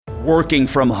working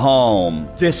from home,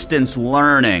 distance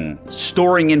learning,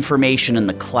 storing information in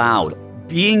the cloud.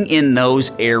 Being in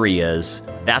those areas,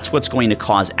 that's what's going to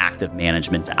cause active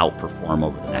management to outperform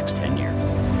over the next 10 years.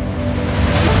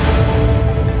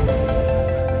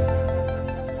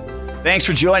 Thanks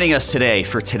for joining us today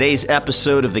for today's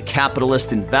episode of The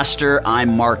Capitalist Investor.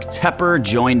 I'm Mark Tepper,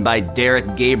 joined by Derek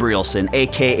Gabrielson,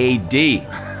 a.k.a. D.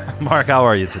 Mark, how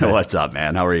are you today? What's up,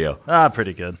 man? How are you?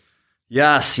 Pretty good.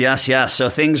 Yes. So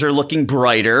things are looking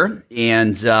brighter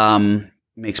and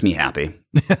makes me happy.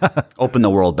 Open the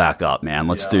world back up, man.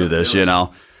 Let's do this, you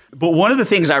know. But one of the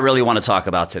things I really want to talk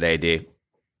about today, D,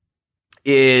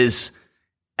 is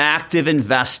active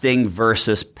investing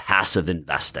versus passive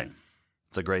investing.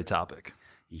 It's a great topic.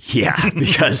 Yeah,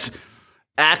 because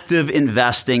active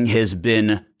investing has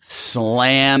been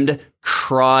slammed,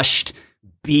 crushed,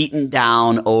 beaten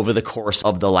down over the course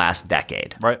of the last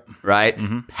decade. Right.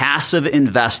 Mm-hmm. Passive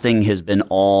investing has been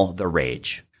all the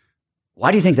rage.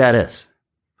 Why do you think that is?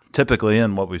 Typically,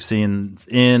 and what we've seen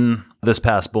in this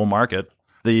past bull market,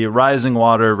 the rising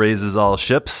water raises all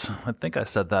ships. I think I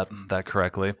said that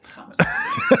correctly.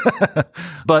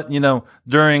 But,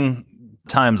 during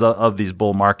times of these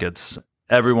bull markets,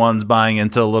 everyone's buying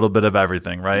into a little bit of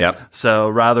everything, right? Yep. So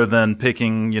rather than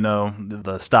picking,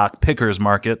 the stock pickers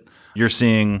market, you're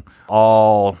seeing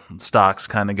all stocks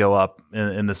kind of go up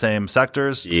in the same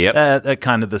sectors at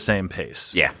kind of the same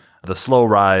pace. Yeah. The slow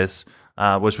rise,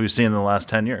 which we've seen in the last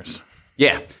 10 years.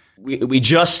 Yeah. We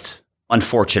just,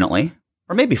 unfortunately,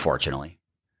 or maybe fortunately,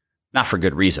 not for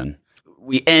good reason,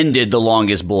 we ended the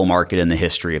longest bull market in the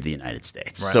history of the United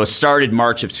States. Right. So it started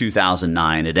March of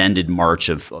 2009. It ended March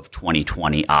of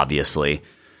 2020, obviously,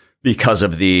 because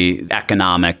of the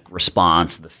economic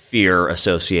response, the fear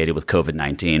associated with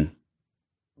COVID-19.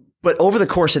 But over the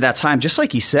course of that time, just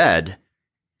like you said,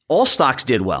 all stocks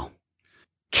did well.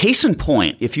 Case in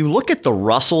point, if you look at the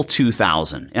Russell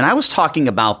 2000, and I was talking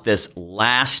about this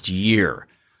last year,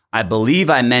 I believe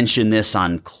I mentioned this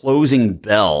on Closing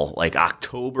Bell, like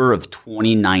October of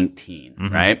 2019,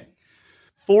 right?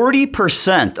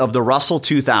 40% of the Russell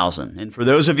 2000, and for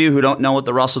those of you who don't know what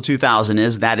the Russell 2000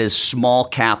 is, that is small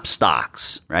cap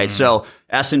stocks, right? So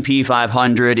S&P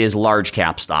 500 is large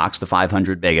cap stocks, the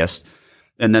 500 biggest,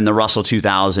 and then the Russell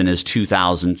 2000 is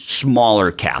 2,000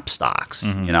 smaller cap stocks,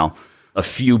 a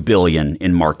few billion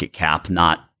in market cap,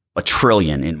 not a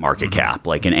trillion in market cap,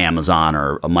 like an Amazon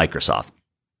or a Microsoft.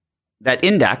 That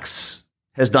index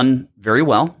has done very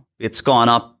well. It's gone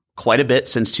up quite a bit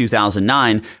since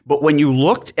 2009. But when you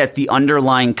looked at the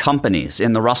underlying companies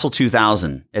in the Russell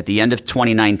 2000 at the end of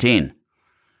 2019,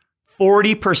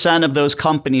 40% of those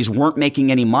companies weren't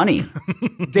making any money.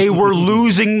 They were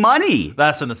losing money.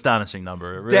 That's an astonishing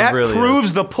number. That really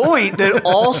proves the point that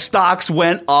all stocks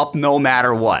went up no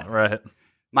matter what. Right.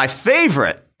 My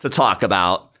favorite to talk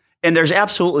about, and there's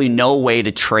absolutely no way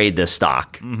to trade this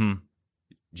stock.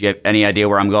 Do you have any idea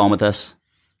where I'm going with this?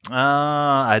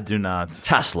 I do not.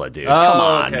 Tesla, dude. Come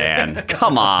on, man.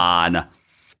 Come on.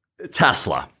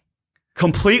 Tesla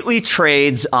completely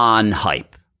trades on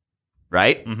hype,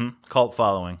 right? Cult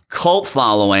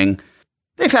following.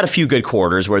 They've had a few good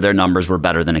quarters where their numbers were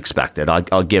better than expected.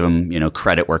 I'll give them,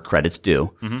 credit where credit's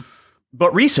due.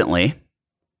 But recently,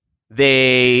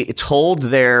 they told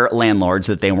their landlords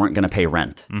that they weren't going to pay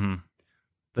rent.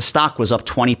 The stock was up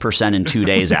 20% in 2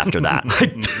 days after that.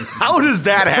 Like, how does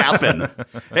that happen?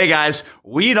 Hey, guys,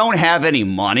 we don't have any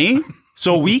money,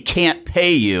 so we can't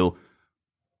pay you.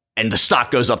 And the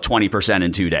stock goes up 20%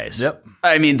 in 2 days. Yep.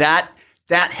 I mean, that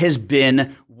has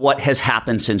been what has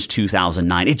happened since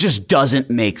 2009. It just doesn't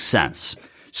make sense.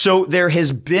 So there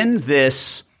has been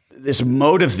this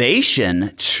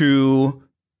motivation to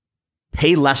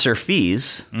pay lesser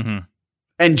fees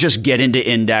and just get into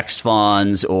indexed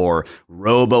funds or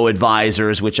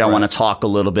robo-advisors, which I want to talk a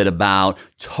little bit about,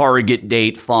 target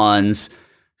date funds.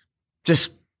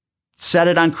 Just set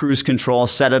it on cruise control,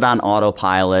 set it on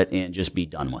autopilot, and just be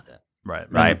done with it.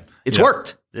 Right? It's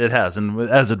worked. It has. And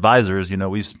as advisors,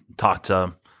 we've talked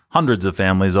to hundreds of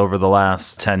families over the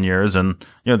last 10 years. And,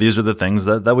 these are the things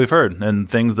that we've heard and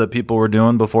things that people were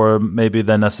doing before maybe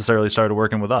they necessarily started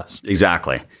working with us.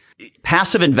 Exactly.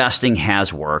 Passive investing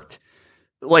has worked.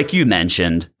 Like you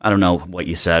mentioned, I don't know what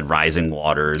you said, rising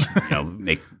waters,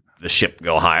 make the ship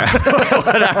go higher.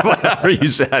 whatever you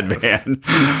said, man.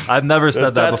 I've never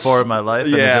said that before in my life,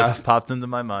 and it just popped into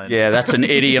my mind. Yeah, that's an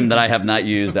idiom that I have not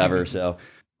used ever. So,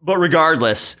 but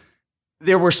regardless,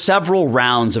 there were several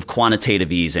rounds of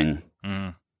quantitative easing,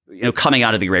 coming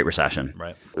out of the Great Recession.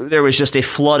 Right. There was just a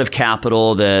flood of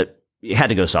capital that had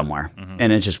to go somewhere,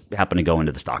 and it just happened to go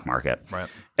into the stock market. Right.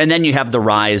 And then you have the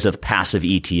rise of passive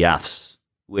ETFs,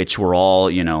 which were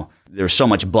all, there's so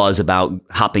much buzz about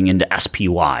hopping into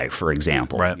SPY, for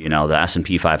example, right. The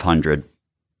S&P 500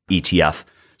 ETF.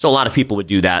 So a lot of people would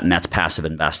do that, and that's passive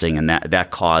investing, and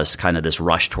that caused kind of this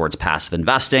rush towards passive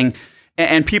investing.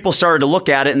 And people started to look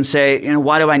at it and say,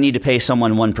 why do I need to pay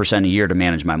someone 1% a year to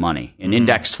manage my money? An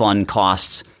indexed fund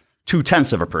costs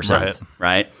 0.2%,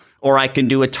 right? Or I can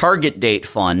do a target date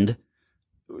fund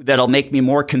that'll make me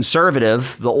more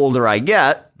conservative the older I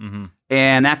get,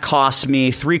 and that costs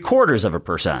me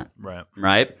 0.75%,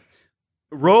 right?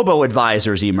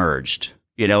 Robo-advisors emerged.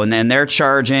 And then they're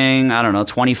charging,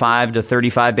 25 to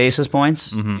 35 basis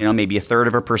points, maybe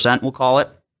 1/3%, we'll call it.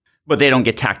 But they don't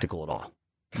get tactical at all.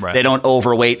 Right. They don't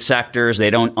overweight sectors. They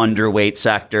don't underweight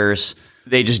sectors.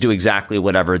 They just do exactly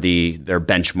whatever their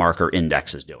benchmark or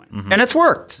index is doing. And it's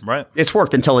worked. Right. It's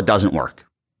worked until it doesn't work.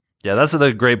 Yeah, that's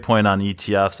a great point on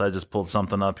ETFs. I just pulled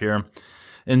something up here.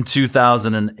 In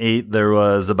 2008, there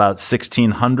was about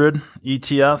 1,600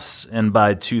 ETFs, and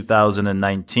by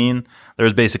 2019, there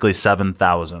was basically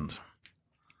 7,000.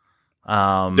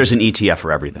 There's an ETF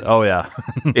for everything. Oh, yeah.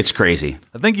 It's crazy.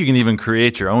 I think you can even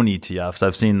create your own ETFs.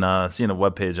 I've seen a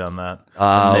webpage on that.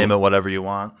 Name it whatever you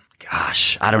want.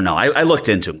 Gosh, I don't know. I looked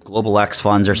into them. Global X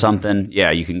funds or something.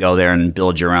 Yeah, you can go there and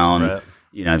build your own. Right.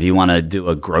 If you want to do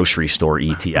a grocery store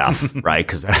ETF, right?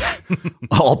 Because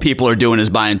all people are doing is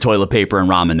buying toilet paper and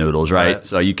ramen noodles, right?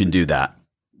 So you can do that.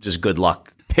 Just good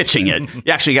luck pitching it.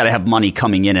 You actually got to have money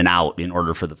coming in and out in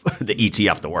order for the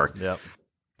ETF to work. Yep.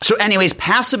 So anyways,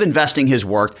 passive investing has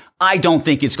worked. I don't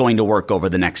think it's going to work over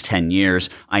the next 10 years.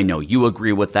 I know you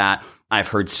agree with that. I've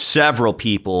heard several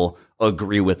people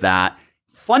agree with that.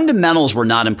 Fundamentals were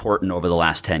not important over the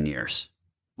last 10 years.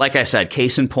 Like I said,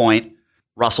 case in point,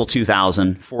 Russell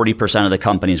 2000, 40% of the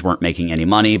companies weren't making any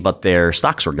money, but their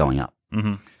stocks were going up.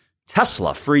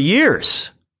 Tesla, for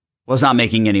years, was not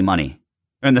making any money,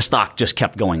 and the stock just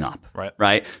kept going up.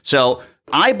 Right? So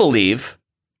I believe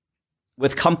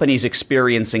with companies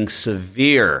experiencing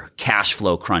severe cash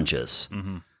flow crunches,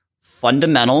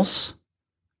 fundamentals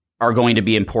are going to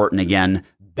be important again.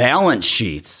 Balance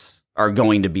sheets are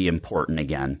going to be important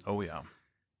again. Oh, yeah.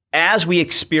 As we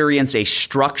experience a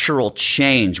structural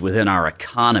change within our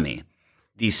economy,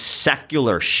 these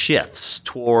secular shifts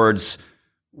towards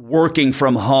working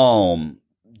from home,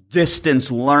 distance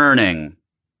learning,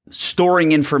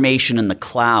 storing information in the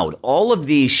cloud, all of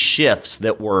these shifts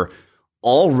that were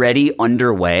already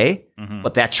underway,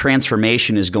 but that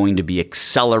transformation is going to be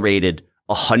accelerated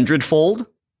 100-fold,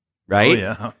 right? Oh,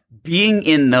 yeah. Being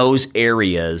in those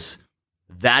areas,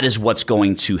 that is what's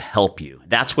going to help you.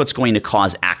 That's what's going to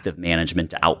cause active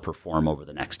management to outperform over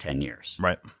the next 10 years.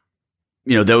 Right.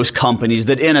 Those companies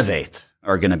that innovate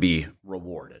are going to be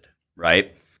rewarded,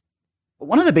 right?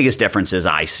 One of the biggest differences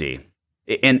I see,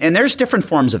 and there's different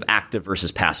forms of active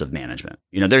versus passive management.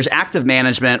 There's active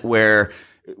management where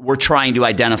we're trying to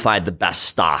identify the best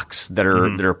stocks that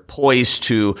are poised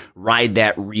to ride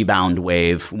that rebound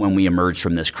wave when we emerge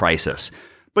from this crisis.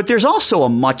 But there's also a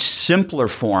much simpler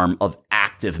form of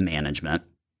active management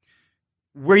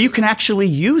where you can actually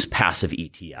use passive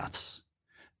ETFs,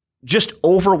 just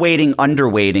overweighting,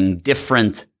 underweighting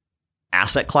different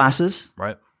asset classes,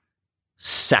 right,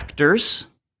 sectors.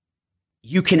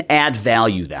 You can add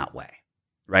value that way,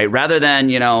 right? Rather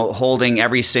than, holding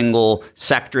every single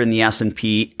sector in the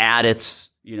S&P at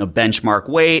its, benchmark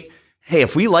weight. Hey,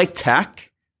 if we like tech,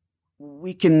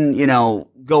 we can,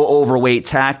 go overweight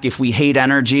tech. If we hate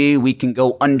energy, we can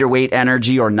go underweight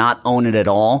energy or not own it at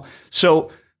all.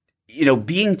 So,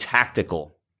 being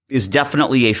tactical is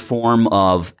definitely a form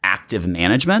of active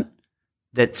management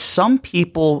that some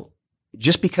people,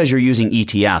 just because you're using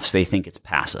ETFs, they think it's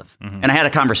passive. And I had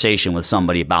a conversation with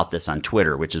somebody about this on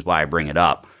Twitter, which is why I bring it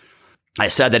up. I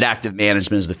said that active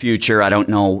management is the future. I don't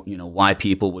know, why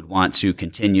people would want to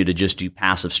continue to just do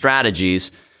passive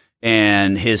strategies.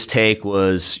 And his take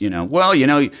was,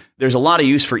 there's a lot of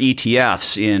use for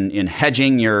ETFs in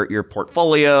hedging your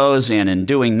portfolios and in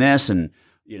doing this and,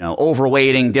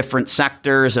 overweighting different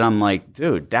sectors. And I'm like,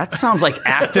 dude, that sounds like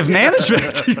active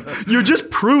management. You just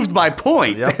proved my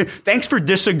point. Yep. Thanks for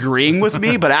disagreeing with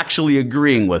me, but actually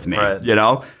agreeing with me, right.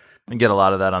 I get a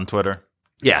lot of that on Twitter.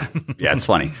 Yeah, it's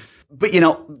funny. But,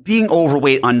 being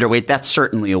overweight, underweight, that's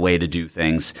certainly a way to do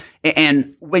things.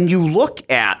 And when you look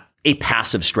at a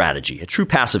passive strategy, a true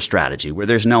passive strategy where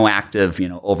there's no active,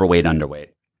 overweight, underweight,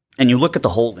 and you look at the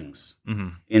holdings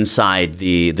inside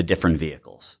the different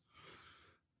vehicles.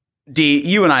 D,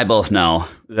 you and I both know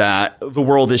that the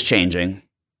world is changing,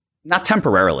 not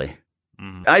temporarily.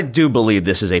 I do believe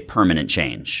this is a permanent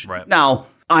change. Right. Now,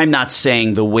 I'm not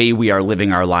saying the way we are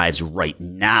living our lives right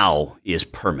now is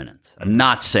permanent. I'm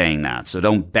not saying that. So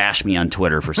don't bash me on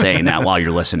Twitter for saying that while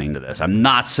you're listening to this. I'm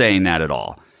not saying that at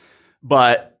all.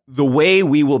 But the way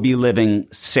we will be living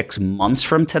 6 months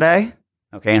from today,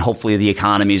 okay, and hopefully the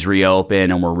economy's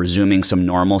reopen and we're resuming some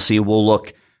normalcy, will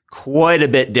look quite a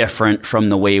bit different from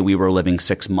the way we were living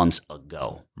 6 months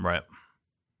ago. Right.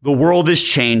 The world is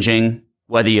changing,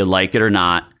 whether you like it or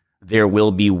not. There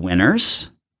will be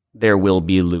winners. There will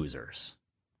be losers.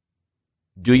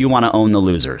 Do you want to own the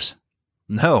losers?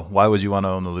 No. Why would you want to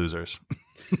own the losers?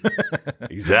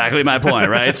 Exactly my point,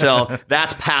 right? So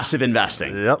that's passive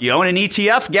investing. Yep. You own an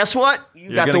ETF, guess what?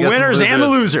 You've got the gonna get some winners and the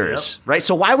losers, Yep. right?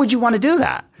 So why would you want to do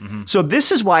that? So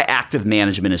this is why active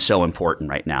management is so important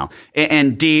right now.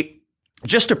 And D,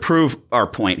 just to prove our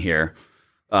point here,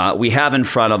 we have in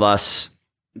front of us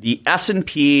the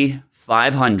S&P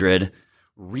 500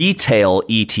 retail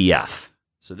ETF.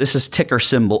 So this is ticker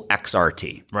symbol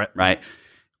XRT, right?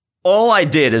 All I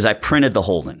did is I printed the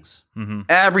holdings.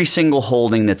 Every single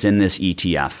holding that's in this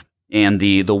ETF and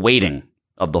the weighting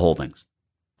of the holdings.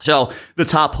 So the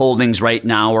top holdings right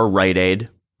now are Rite Aid.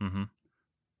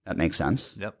 That makes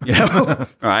sense. Yep. You know?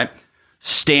 All right.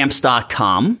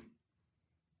 Stamps.com.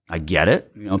 I get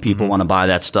it. You know, people want to buy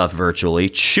that stuff virtually.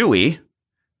 Chewy,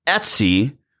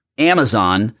 Etsy,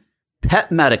 Amazon,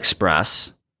 Pet Med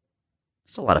Express.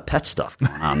 There's a lot of pet stuff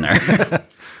going on there.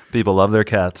 People love their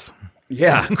cats.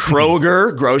 Yeah.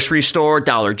 Kroger, grocery store,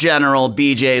 Dollar General,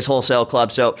 BJ's, Wholesale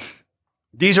Club. So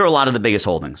these are a lot of the biggest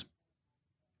holdings.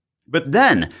 But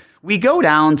then we go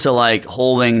down to like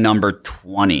holding number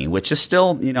 20, which is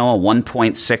still, you know, a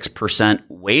 1.6%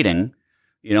 weighting,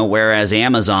 you know, whereas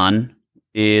Amazon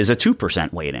is a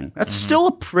 2% weighting. That's still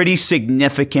a pretty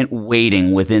significant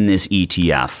weighting within this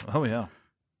ETF. Oh, yeah.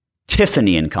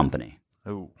 Tiffany and Company.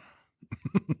 Oh.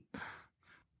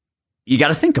 You got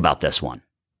to think about this one.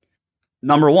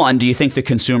 Number one, do you think the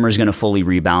consumer is going to fully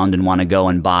rebound and want to go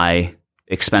and buy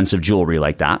expensive jewelry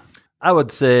like that? I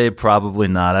would say probably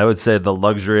not. I would say the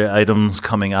luxury items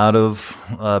coming out of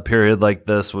a period like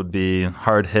this would be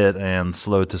hard hit and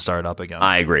slow to start up again.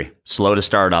 I agree. Slow to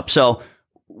start up. So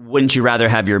wouldn't you rather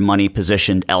have your money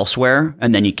positioned elsewhere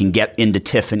and then you can get into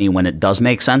Tiffany when it does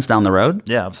make sense down the road?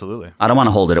 Yeah, absolutely. I don't want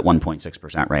to hold it at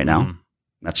 1.6% right now.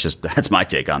 That's my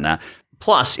take on that.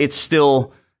 Plus, it's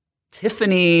still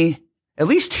Tiffany, at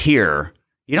least here,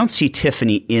 you don't see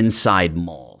Tiffany inside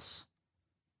malls.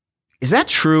 Is that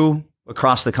true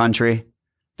across the country?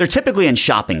 They're typically in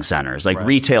shopping centers, like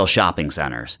retail shopping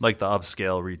centers. Like the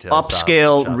upscale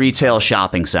retail retail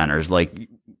shopping centers, like,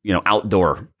 you know,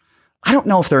 outdoor. I don't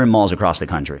know if they're in malls across the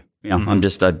country. You know,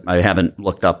 I haven't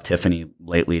looked up Tiffany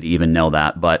lately to even know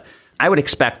that, but I would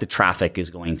expect the traffic is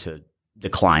going to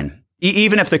decline.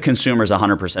 Even if the consumer is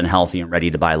 100% healthy and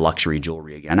ready to buy luxury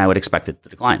jewelry again, I would expect it to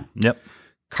decline. Yep.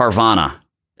 Carvana.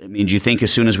 I mean, do you think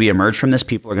as soon as we emerge from this,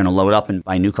 people are going to load up and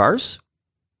buy new cars?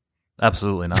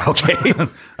 Absolutely not. Okay.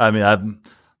 I mean,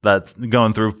 that's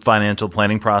going through financial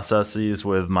planning processes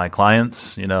with my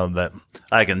clients, you know, that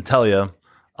I can tell you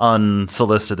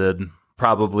unsolicited,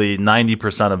 probably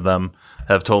 90% of them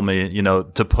have told me, you know,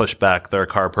 to push back their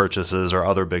car purchases or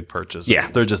other big purchases. Yeah.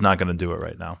 They're just not going to do it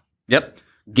right now. Yep.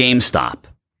 GameStop.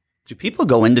 Do people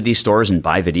go into these stores and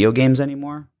buy video games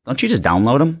anymore? Don't you just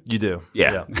download them? You do.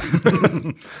 Yeah.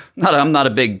 I'm not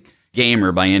a big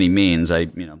gamer by any means. I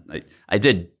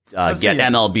did get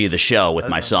MLB The Show with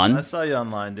my son. I saw you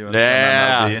online doing some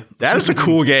MLB. That is a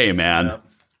cool game, man. Yeah.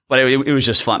 But it was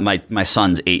just fun. My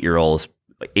son's 8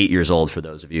 years old, for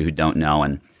those of you who don't know,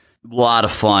 and a lot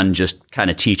of fun just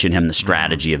kind of teaching him the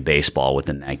strategy of baseball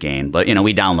within that game. But, you know,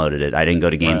 we downloaded it. I didn't go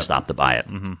to GameStop to buy it.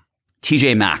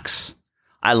 TJ Maxx.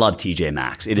 I love TJ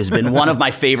Maxx. It has been one of my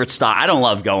favorite stocks. I don't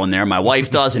love going there. My wife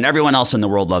does, and everyone else in the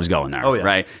world loves going there. Oh, yeah.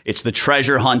 Right? It's the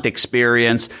treasure hunt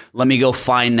experience. Let me go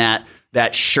find that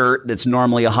shirt that's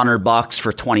normally $100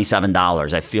 for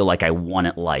 $27. I feel like I won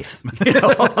at life. You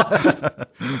know?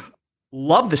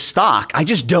 Love the stock. I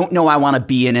just don't know I want to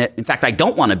be in it. In fact, I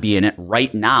don't want to be in it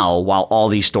right now while all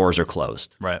these stores are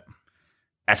closed. Right.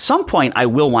 At some point, I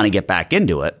will want to get back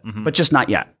into it, but just not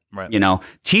yet. Right. You know,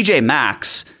 TJ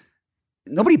Maxx,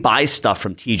 nobody buys stuff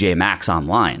from TJ Maxx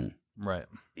online. Right.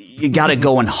 You got to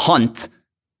go and hunt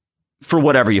for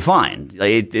whatever you find.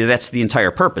 That's the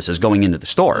entire purpose, is going into the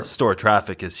store. The store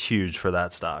traffic is huge for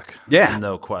that stock. Yeah.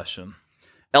 No question.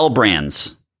 L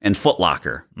Brands and Foot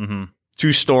Locker.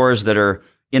 Two stores that are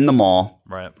in the mall.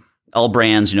 Right. L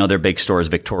Brands, you know, their big store is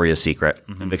Victoria's Secret.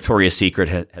 And Victoria's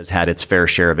Secret has had its fair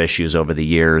share of issues over the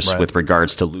years with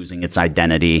regards to losing its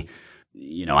identity.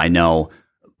 You know, I know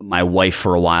my wife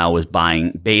for a while was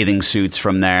buying bathing suits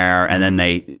from there, and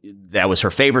then that was her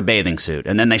favorite bathing suit.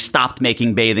 And then they stopped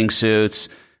making bathing suits.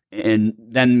 and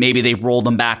then maybe they rolled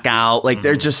them back out. Like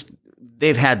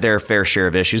they've had their fair share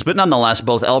of issues, but nonetheless,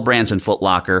 both L Brands and Foot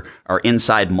Locker are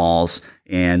inside malls,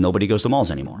 and nobody goes to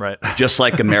malls anymore. Right. Just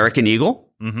like American Eagle,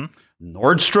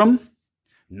 Nordstrom,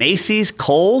 Macy's,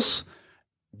 Kohl's,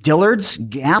 Dillard's,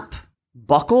 Gap,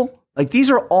 Buckle. Like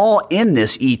these are all in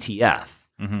this ETF.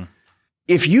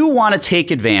 If you want to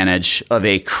take advantage of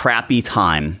a crappy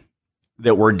time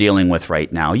that we're dealing with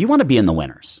right now, you want to be in the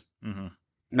winners.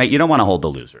 Right? You don't want to hold the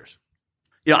losers.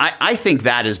 I think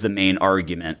that is the main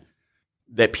argument,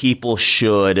 that people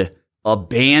should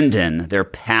abandon their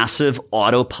passive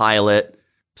autopilot,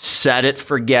 set it,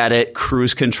 forget it,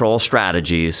 cruise control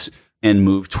strategies and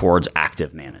move towards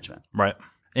active management. Right.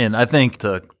 And I think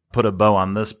to put a bow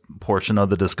on this portion of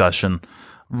the discussion,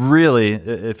 really,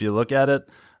 if you look at it,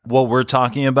 what we're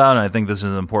talking about, and I think this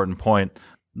is an important point,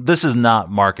 this is not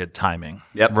market timing.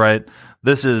 Right?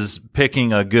 This is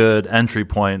picking a good entry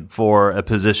point for a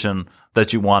position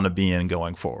that you want to be in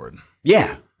going forward.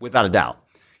 Yeah, without a doubt.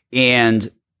 And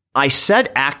I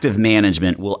said active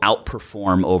management will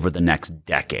outperform over the next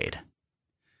decade.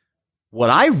 What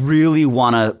I really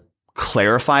want to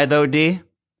clarify, though, D,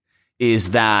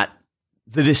 is that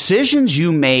the decisions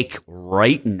you make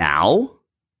right now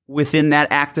within that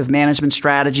active management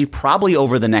strategy, probably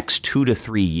over the next 2 to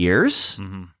 3 years,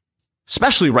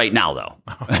 especially right now, though.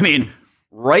 I mean,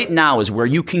 right now is where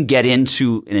you can get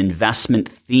into an investment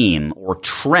theme or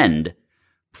trend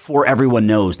before everyone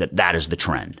knows that that is the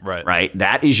trend. Right?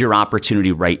 That is your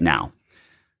opportunity right now.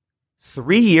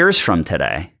 3 years from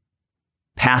today,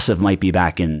 passive might be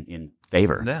back in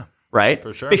favor. Yeah. Right?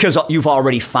 For sure. Because you've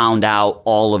already found out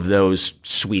all of those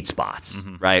sweet spots.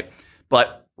 Right?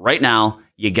 But right now,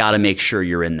 you got to make sure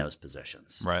you're in those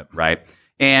positions. Right?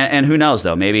 And who knows,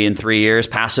 though, maybe in 3 years,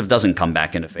 passive doesn't come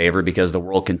back into favor because the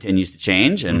world continues to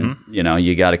change. And,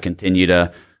 you got to continue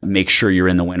to make sure you're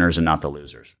in the winners and not the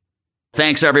losers.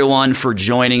 Thanks, everyone, for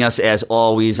joining us, as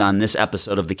always, on this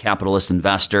episode of The Capitalist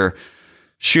Investor.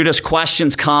 Shoot us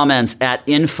questions, comments at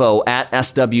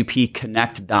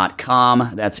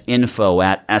info@swpconnect.com. That's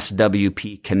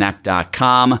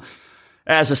info@swpconnect.com.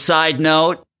 As a side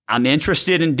note, I'm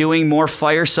interested in doing more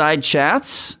fireside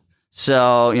chats.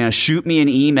 So, shoot me an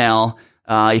email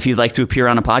if you'd like to appear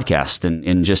on a podcast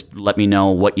and just let me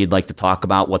know what you'd like to talk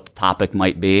about, what the topic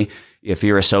might be. If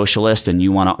you're a socialist and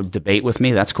you want to debate with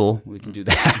me, that's cool. We can do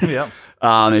that.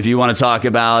 If you want to talk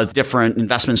about different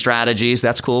investment strategies,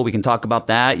 that's cool. We can talk about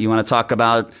that. You want to talk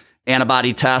about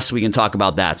antibody tests, we can talk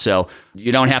about that. So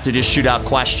you don't have to just shoot out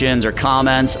questions or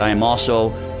comments. I am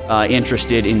also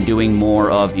interested in doing more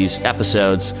of these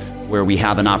episodes where we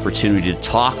have an opportunity to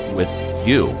talk with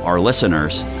you, our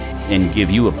listeners, and give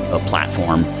you a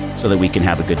platform so that we can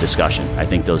have a good discussion. I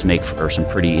think those make for some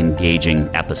pretty engaging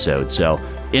episodes. So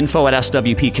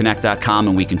info@swpconnect.com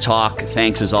and we can talk.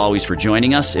 Thanks as always for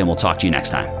joining us, and we'll talk to you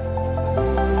next time.